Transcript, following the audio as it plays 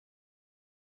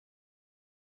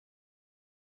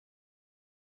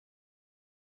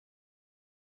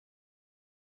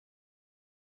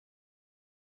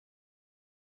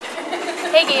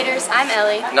Hey Gators, I'm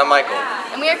Ellie. And I'm Michael.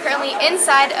 And we are currently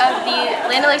inside of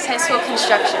the LOLHS High School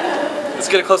construction. Let's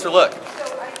get a closer look.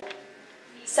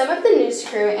 Some of the news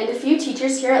crew and a few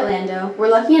teachers here at Lando were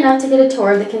lucky enough to get a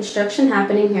tour of the construction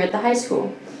happening here at the high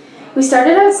school. We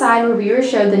started outside where we were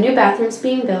showed the new bathrooms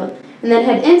being built, and then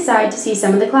head inside to see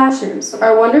some of the classrooms.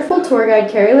 Our wonderful tour guide,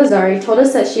 Carrie Lazari, told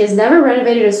us that she has never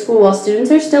renovated a school while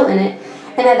students are still in it,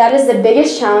 and that is the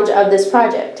biggest challenge of this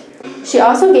project. She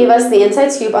also gave us the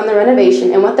inside scoop on the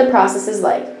renovation and what the process is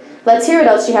like. Let's hear what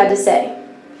else she had to say.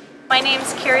 My name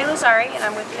is Carrie Lazari and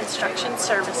I'm with Construction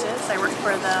Services. I work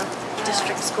for the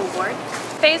District School Board.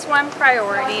 Phase 1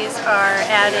 priorities are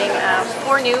adding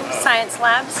 4 new science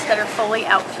labs that are fully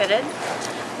outfitted.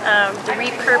 The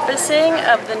repurposing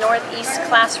of the northeast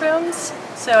classrooms.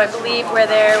 So I believe where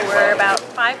there were about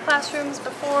 5 classrooms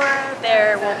before,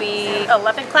 there will be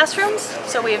 11 classrooms.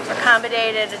 So we've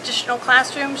accommodated additional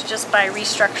classrooms just by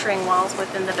restructuring walls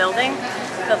within the building.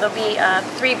 So there'll be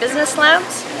 3 business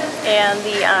labs and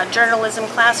the journalism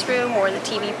classroom or the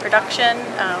TV production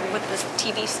with the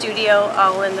TV studio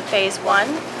all in the phase 1.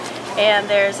 And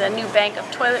there's a new bank of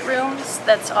toilet rooms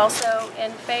that's also in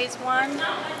phase 1.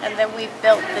 And then we've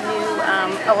built the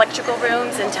new electrical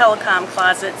rooms and telecom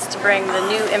closets to bring the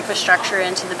new infrastructure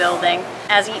into the building.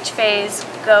 As each phase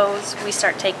goes, we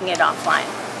start taking it offline.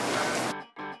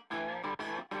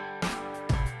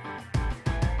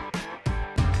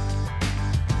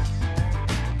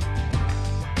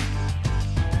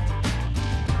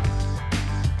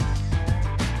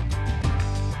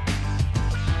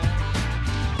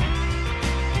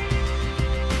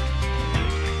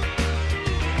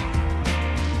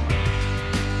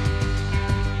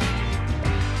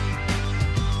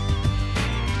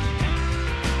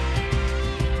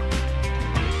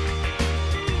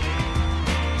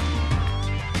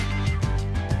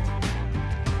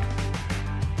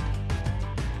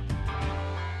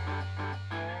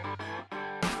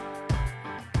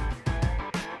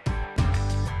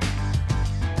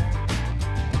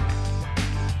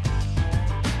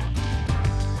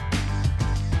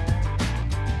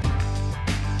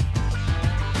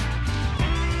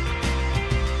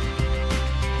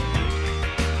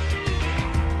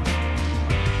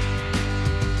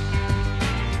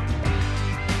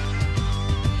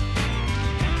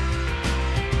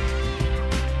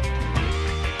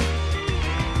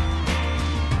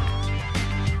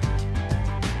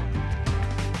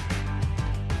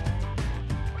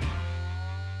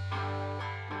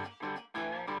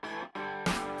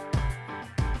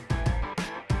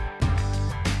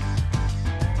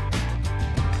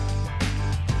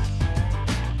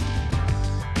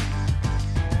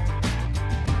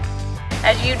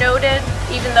 As you noted,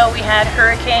 even though we had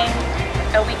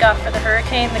a week off for the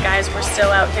hurricane, the guys were still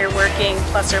out here working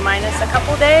plus or minus a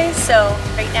couple days. So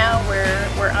right now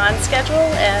we're on schedule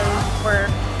and we're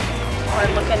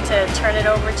looking to turn it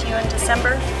over to you in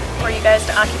December for you guys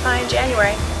to occupy in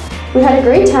January. We had a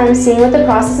great time seeing what the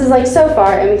process is like so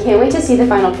far, and we can't wait to see the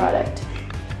final product.